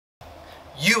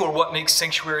You are what makes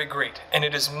Sanctuary great, and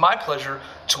it is my pleasure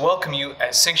to welcome you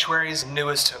as Sanctuary's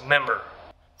newest member.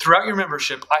 Throughout your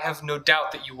membership, I have no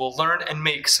doubt that you will learn and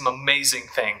make some amazing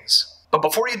things. But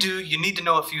before you do, you need to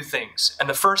know a few things, and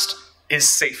the first is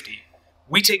safety.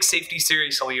 We take safety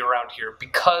seriously around here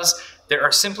because there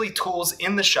are simply tools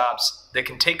in the shops that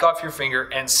can take off your finger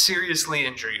and seriously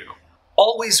injure you.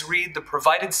 Always read the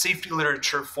provided safety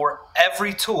literature for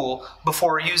every tool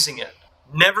before using it.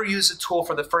 Never use a tool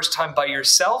for the first time by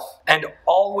yourself, and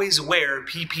always wear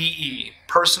PPE,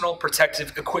 personal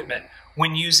protective equipment,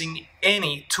 when using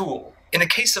any tool. In the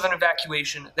case of an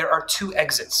evacuation, there are two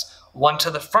exits, one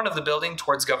to the front of the building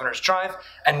towards Governor's Drive,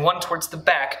 and one towards the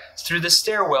back through the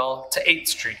stairwell to 8th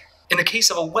Street. In the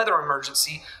case of a weather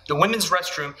emergency, the women's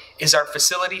restroom is our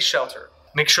facility shelter.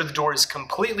 Make sure the door is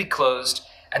completely closed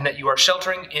and that you are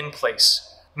sheltering in place.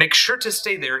 Make sure to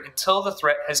stay there until the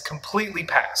threat has completely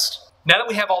passed. Now that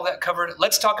we have all that covered,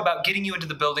 let's talk about getting you into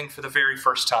the building for the very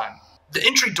first time. The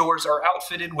entry doors are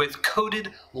outfitted with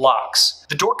coded locks.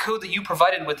 The door code that you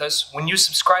provided with us when you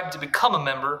subscribed to become a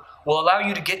member will allow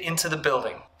you to get into the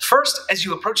building. First, as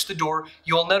you approach the door,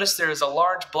 you will notice there is a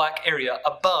large black area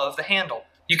above the handle.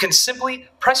 You can simply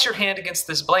press your hand against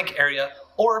this blank area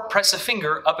or press a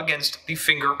finger up against the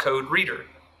finger code reader.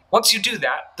 Once you do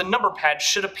that, the number pad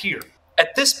should appear.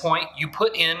 At this point, you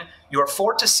put in your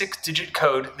 4 to 6 digit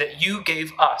code that you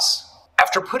gave us.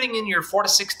 After putting in your 4 to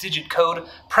 6 digit code,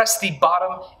 press the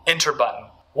bottom enter button.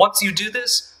 Once you do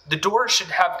this, the door should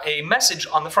have a message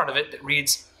on the front of it that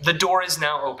reads, "The door is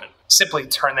now open." Simply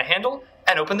turn the handle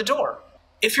and open the door.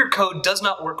 If your code does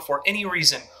not work for any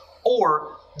reason,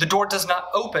 or the door does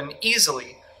not open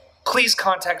easily, please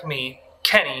contact me,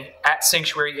 Kenny, at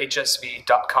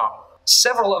sanctuaryhsv.com.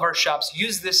 Several of our shops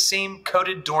use this same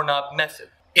coded doorknob method.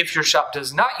 If your shop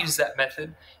does not use that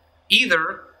method,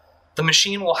 either the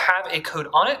machine will have a code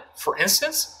on it. For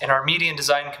instance, in our Media and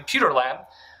Design Computer Lab,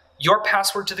 your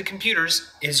password to the computers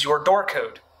is your door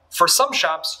code. For some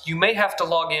shops, you may have to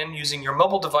log in using your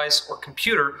mobile device or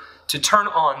computer to turn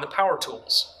on the power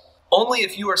tools. Only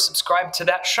if you are subscribed to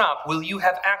that shop will you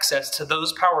have access to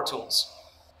those power tools.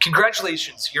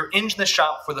 Congratulations, you're in the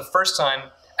shop for the first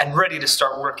time and ready to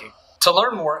start working. To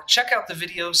learn more, check out the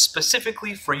video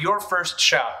specifically for your first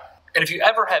shop. And if you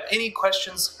ever have any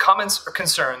questions, comments, or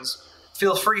concerns,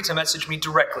 feel free to message me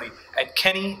directly at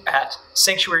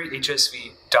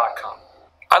kenny@sanctuaryhsv.com.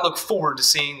 I look forward to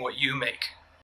seeing what you make.